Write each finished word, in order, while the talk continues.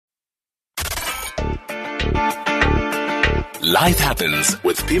Life Happens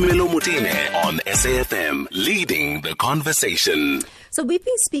with Phemelo Motene on SAFM, leading the conversation. So we've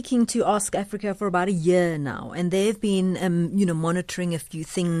been speaking to Ask Afrika for about a year now, and they've been, monitoring a few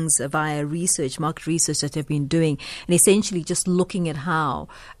things via research, market research that they've been doing, and essentially just looking at how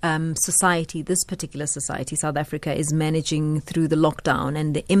society, this particular society, South Africa, is managing through the lockdown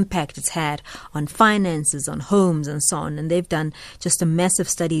and the impact it's had on finances, on homes, and so on. And they've done just a massive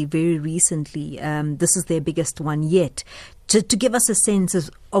study very recently. This is their biggest one yet. To give us a sense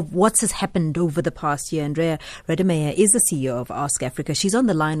of what has happened over the past year. ANDREA RADEMEYER is the CEO of Ask Afrika. She's on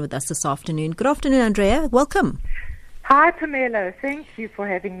the line with us this afternoon. Good afternoon, ANDREA. Welcome. Hi, Phemelo. Thank you for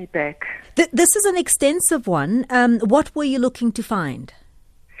having me back. This is an extensive one. What were you looking to find?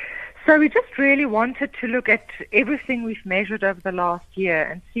 So we just really wanted to look at everything we've measured over the last year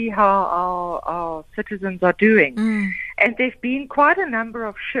and see how our citizens are doing. And there've been quite a number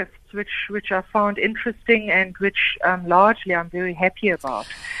of shifts which I found interesting and which largely I'm very happy about.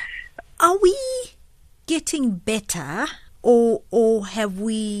 Are we getting better or have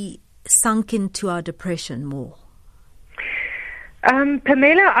we sunk into our depression more?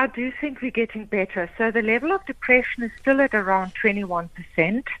 Phemelo, I do think we're getting better. So the level of depression is still at around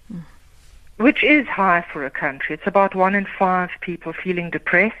 21%, which is high for a country. It's about 1 in 5 people feeling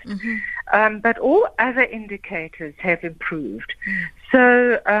depressed. But all other indicators have improved.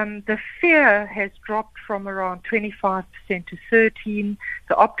 So the fear has dropped from around 25% to 13%.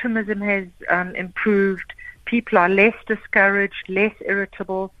 The optimism has improved. People are less discouraged, less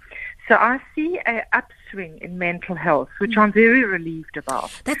irritable. So I see an upswing in mental health, which I'm very relieved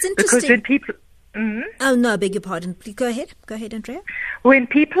about. That's interesting. Because when people... Oh, no, I beg your pardon. Please go ahead. Go ahead, ANDREA. When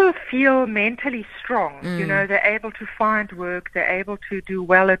people feel mentally strong, they're able to find work, they're able to do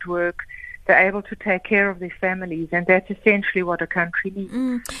well at work, they're able to take care of their families, and that's essentially what a country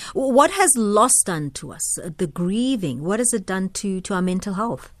needs. What has loss done to us? The grieving, what has it done to our mental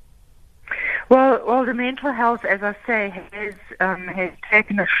health? Well, the mental health, as I say, has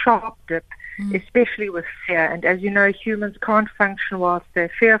taken a sharp dip, especially with fear. And as you know, humans can't function whilst they're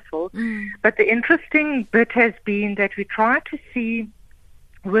fearful. But the interesting bit has been that we try to see,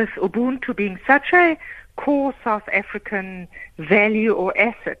 with Ubuntu being such a core South African value or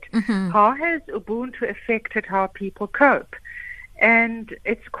asset, how has Ubuntu affected how people cope? And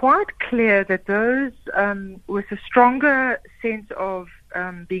it's quite clear that those with a stronger sense of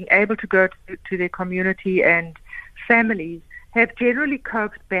being able to go to their community and families have generally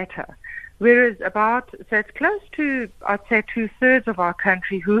coped better. Whereas so it's close to, I'd say, 2/3 of our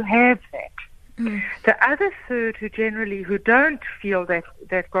country who have that. The other third who don't feel that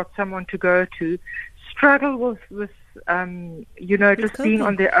they've got someone to go to struggle with just coping. being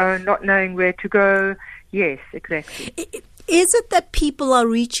on their own, not knowing where to go. Yes, exactly. Is it that people are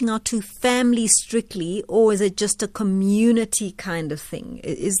reaching out to family strictly, or is it just a community kind of thing?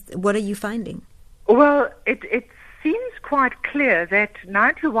 What are you finding? Well, it seems quite clear that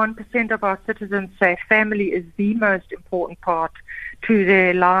 91% of our citizens say family is the most important part to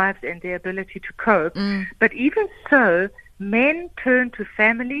their lives and their ability to cope. But even so, men turn to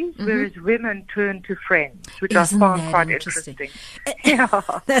families, whereas women turn to friends, which I found quite interesting. Yeah.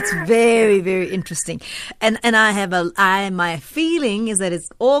 That's very, very interesting. And my feeling is that it's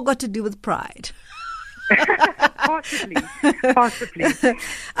all got to do with pride. Possibly.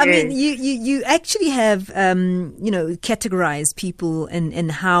 I mean, you actually have, categorized people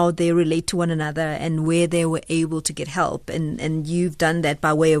and how they relate to one another and where they were able to get help. And you've done that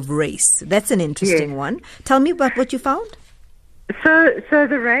by way of race. That's an interesting one. Tell me about what you found. So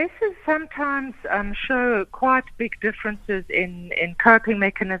the races sometimes show quite big differences in coping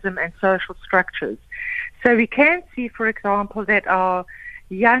mechanism and social structures. So we can see, for example, that our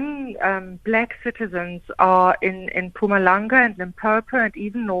young black citizens are in Mpumalanga and Limpopo and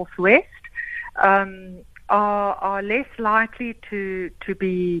even Northwest are less likely to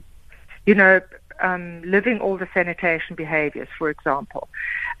be, living all the sanitation behaviors, for example.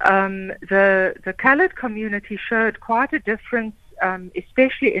 The colored community showed quite a difference,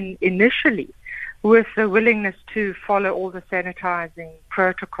 especially initially, with the willingness to follow all the sanitizing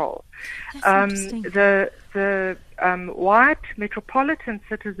protocol. The white metropolitan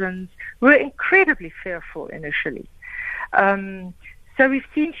citizens were incredibly fearful initially. So we've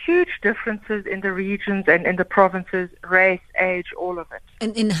seen huge differences in the regions and in the provinces, race, age, all of it.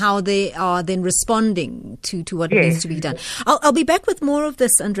 And in how they are then responding to what needs to be done. I'll be back with more of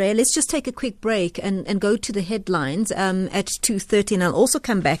this, ANDREA. Let's just take a quick break and go to the headlines at 2:30. And I'll also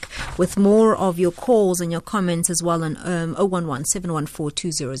come back with more of your calls and your comments as well on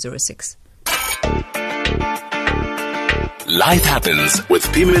 011-714-2006. Life Happens with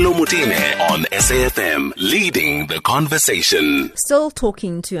Phemelo Motene on SAFM, leading the conversation. Still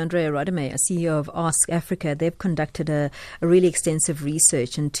talking to ANDREA RADEMEYER, CEO of Ask Afrika. They've conducted a really extensive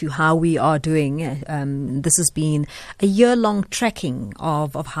research into how we are doing. This has been a year-long tracking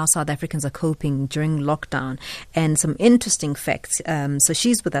of how South Africans are coping during lockdown and some interesting facts. So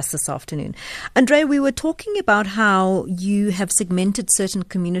she's with us this afternoon. ANDREA, we were talking about how you have segmented certain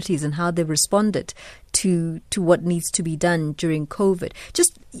communities and how they've responded to what needs to be done during COVID.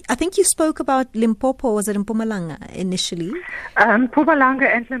 I think you spoke about Limpopo. Was it in Mpumalanga initially? Mpumalanga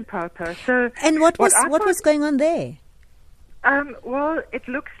and Limpopo. And what was going on there? Well, it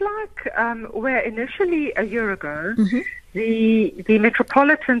looks like where initially a year ago, the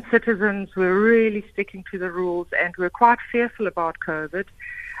metropolitan citizens were really sticking to the rules and were quite fearful about COVID.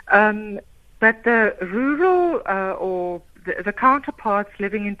 But the rural or the counterparts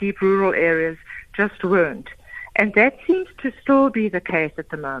living in deep rural areas just weren't. And that seems to still be the case at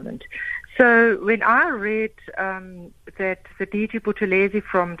the moment. So when I read that the DG Buthelezi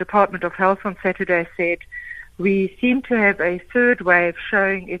from Department of Health on Saturday said, we seem to have a third wave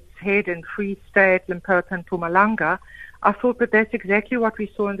showing its head in Free State, Limpopo and Mpumalanga, I thought that that's exactly what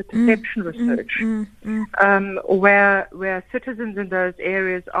we saw in the perception research, where citizens in those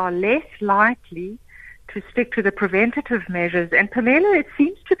areas are less likely to stick to the preventative measures. And Pamela, it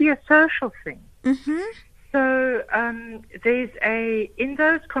seems to be a social thing. So there's in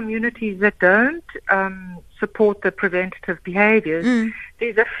those communities that don't support the preventative behaviors,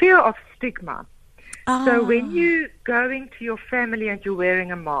 there's a fear of stigma. So when you're going to your family and you're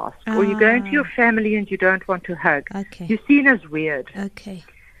wearing a mask, or you're going to your family and you don't want to hug, you're seen as weird.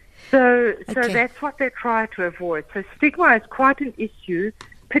 So that's what they try to avoid. So stigma is quite an issue,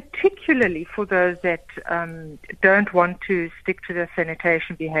 particularly for those that don't want to stick to their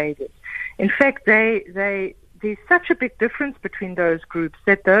sanitation behaviors. In fact, there's such a big difference between those groups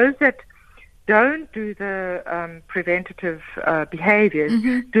that those that don't do the preventative behaviors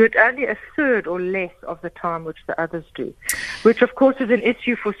do it only a third or less of the time which the others do, which of course is an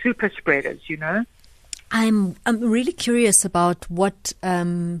issue for super spreaders, you know. I'm really curious about what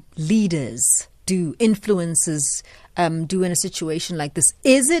leaders do, influencers do in a situation like this.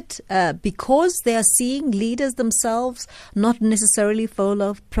 Is it because they are seeing leaders themselves not necessarily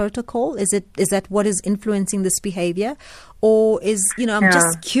follow protocol? Is that what is influencing this behavior? Or I'm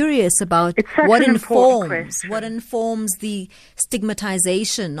just curious about what informs the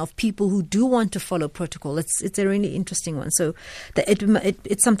stigmatization of people who do want to follow protocol. It's a really interesting one. So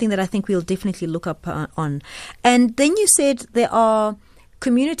it's something that I think we'll definitely look up on. And then you said there are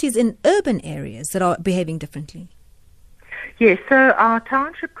communities in urban areas that are behaving differently. Yes, so our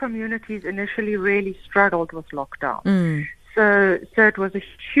township communities initially really struggled with lockdown. So it was a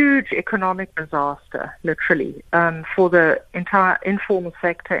huge economic disaster, literally, for the entire informal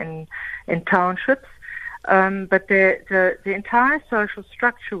sector in townships. But the entire social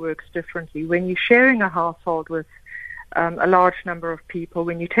structure works differently. When you're sharing a household with a large number of people,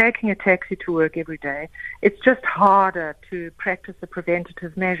 when you're taking a taxi to work every day, it's just harder to practice the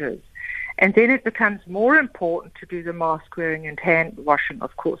preventative measures. And then it becomes more important to do the mask wearing and hand washing,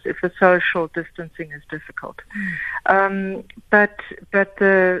 of course, if the social distancing is difficult. But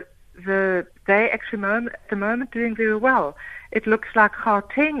they actually at the moment doing very well. It looks like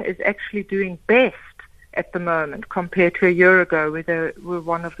Gauteng is actually doing best at the moment compared to a year ago, where they were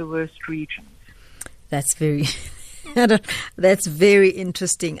one of the worst regions. That's that's very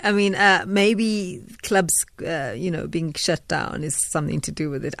interesting. I mean, maybe clubs, being shut down is something to do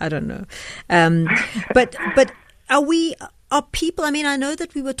with it. I don't know. But are people, I mean, I know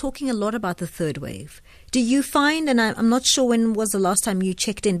that we were talking a lot about the third wave. Do you find, and I'm not sure when was the last time you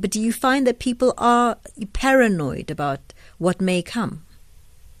checked in, but do you find that people are paranoid about what may come?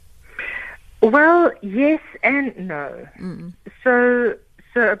 Well, yes and no. So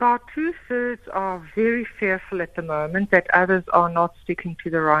about 2/3 are very fearful at the moment that others are not sticking to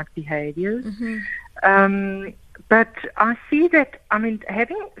the right behaviors. But I see that, having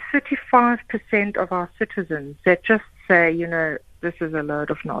 35% of our citizens that just say, this is a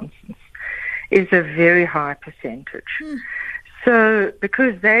load of nonsense, is a very high percentage. So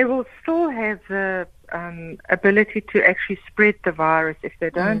because they will still have the ability to actually spread the virus if they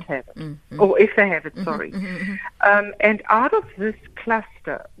don't have it, or if they have it, sorry. And out of this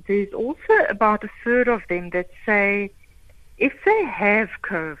cluster, there's also about 1/3 of them that say if they have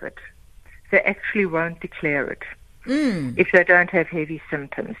COVID, they actually won't declare it. If they don't have heavy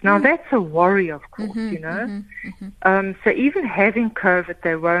symptoms. Now, that's a worry, of course, So even having COVID,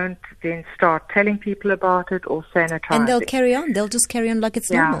 they won't then start telling people about it or sanitizing. And they'll carry on. They'll just carry on like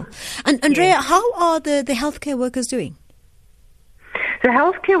it's normal. And Andrea, how are the healthcare workers doing? The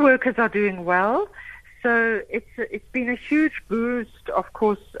healthcare workers are doing well. So it's been a huge boost, of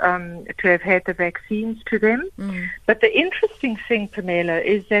course, to have had the vaccines to them. But the interesting thing, Pamela,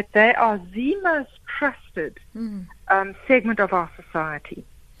 is that they are the most trusted segment of our society.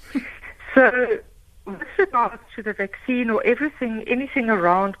 So with regards to the vaccine or anything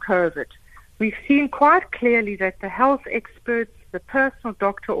around COVID, we've seen quite clearly that the health experts, the personal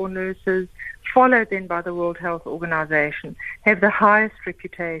doctor or nurses, followed then by the World Health Organization, have the highest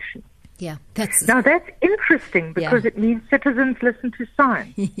reputation. Yeah, that's interesting because it means citizens listen to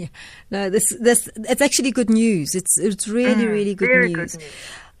science. Yeah. No, it's actually good news. It's really good news. Good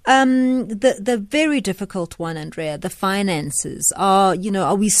news. The very difficult one, Andrea, the finances. Are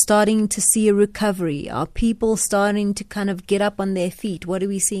we starting to see a recovery? Are people starting to kind of get up on their feet? What are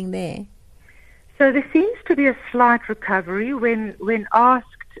we seeing there? So there seems to be a slight recovery. When asked,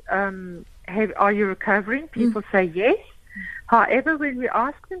 are you recovering? People say yes. However, when we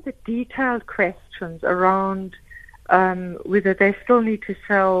ask them the detailed questions around whether they still need to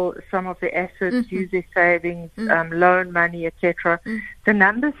sell some of their assets, use their savings, loan money, etc., the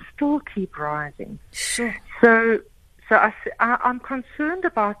numbers still keep rising. Sure. So I'm concerned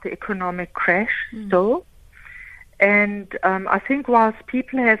about the economic crash still. And I think whilst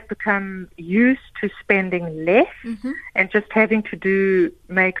people have become used to spending less and just having to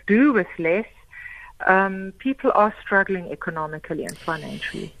make do with less, people are struggling economically and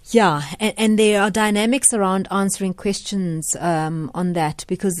financially. Yeah, and there are dynamics around answering questions on that,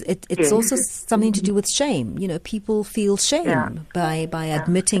 because it's also something to do with shame. People feel shame by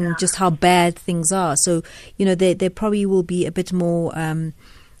admitting just how bad things are. So, there probably will be a bit more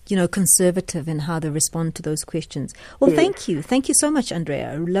conservative in how they respond to those questions. Well, thank you. Thank you so much,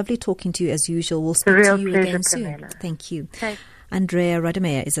 Andrea. Lovely talking to you as usual. We'll speak to you again soon. Pamela. Thank you. Okay. ANDREA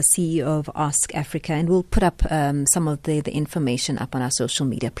RADEMEYER is a CEO of Ask Afrika, and we'll put up some of the information up on our social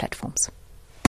media platforms.